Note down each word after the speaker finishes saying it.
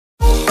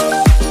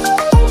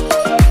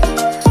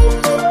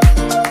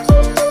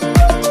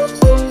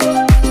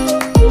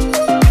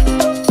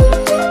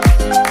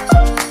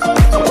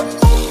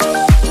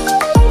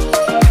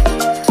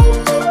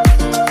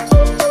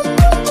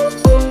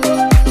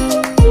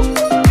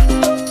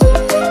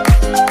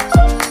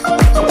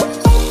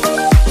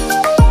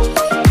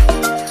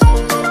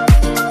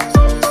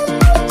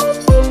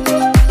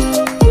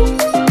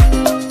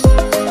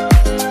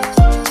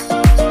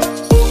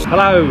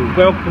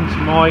welcome to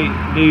my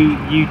new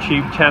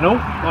YouTube channel.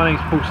 My name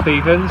is Paul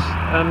Stevens,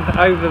 and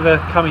over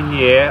the coming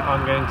year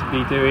I'm going to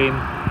be doing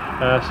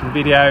some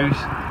videos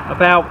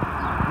about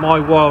my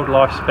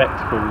wildlife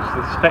spectacles,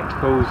 the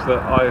spectacles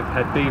that I've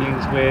had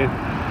dealings with,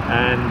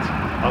 and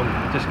I'm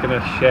just going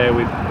to share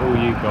with all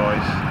you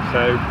guys.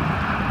 So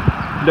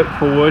look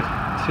forward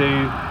to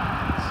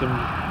some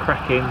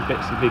cracking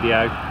bits of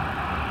video.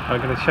 I'm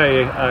going to show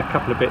you a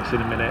couple of bits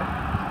in a minute.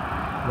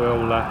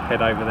 We'll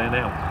head over there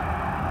now.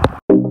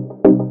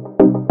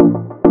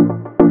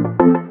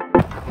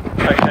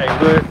 Okay,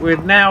 we're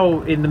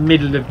now in the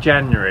middle of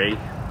January,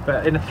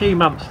 but in a few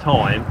months'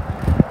 time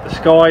the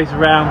skies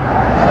around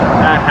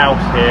our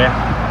house here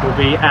will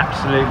be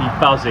absolutely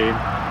buzzing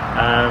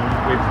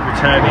with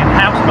returning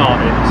house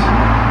martins.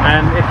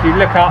 And if you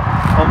look up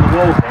on the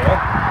wall here,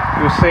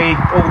 you'll see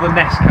all the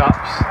nest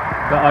cups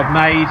that I've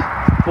made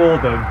for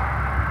them.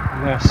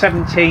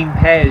 17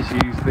 pairs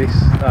used this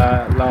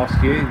last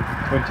year in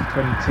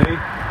 2022,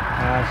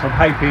 so I'm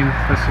hoping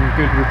for some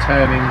good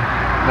returning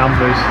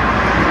numbers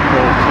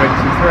for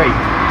 23.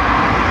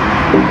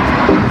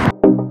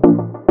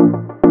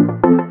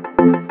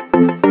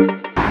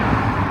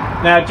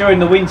 Now during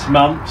the winter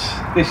months,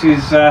 this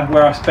is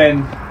where I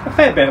spend a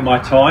fair bit of my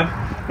time,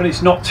 but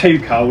it's not too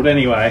cold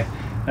anyway.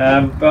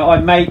 But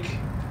I make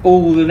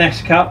all the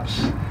nest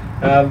cups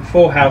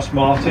for house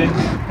martins.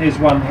 Here's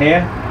one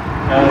here.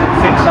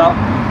 Fits up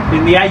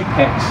in the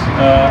apex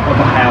of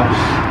a house.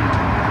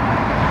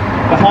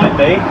 Behind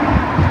me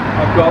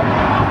I've got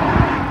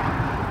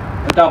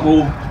a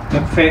double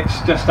that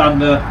fits just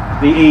under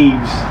the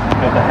eaves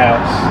of the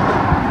house.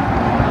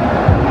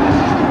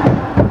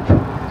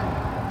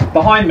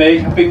 Behind me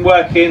I've been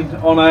working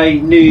on a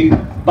new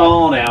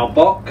barn owl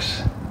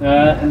box,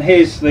 and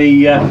here's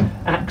the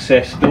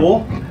access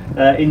door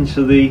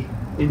into the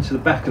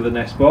back of the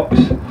nest box.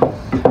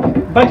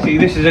 Basically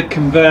this is a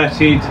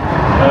converted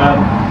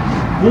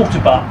water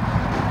butt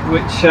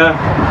which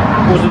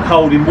wasn't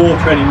holding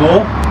water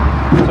anymore,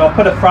 so I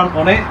put a front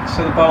on it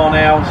so the barn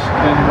owls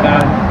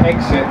can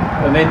exit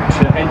and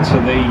enter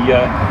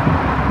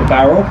the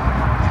barrel,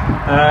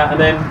 and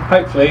then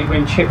hopefully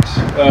when chicks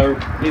are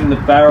in the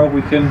barrel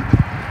we can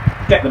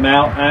get them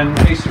out and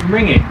do some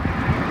ringing.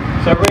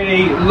 So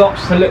really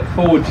lots to look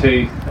forward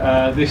to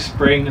this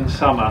spring and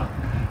summer,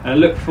 and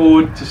look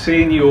forward to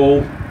seeing you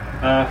all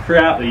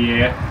throughout the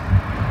year.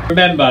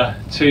 Remember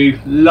to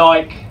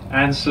like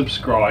and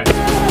subscribe.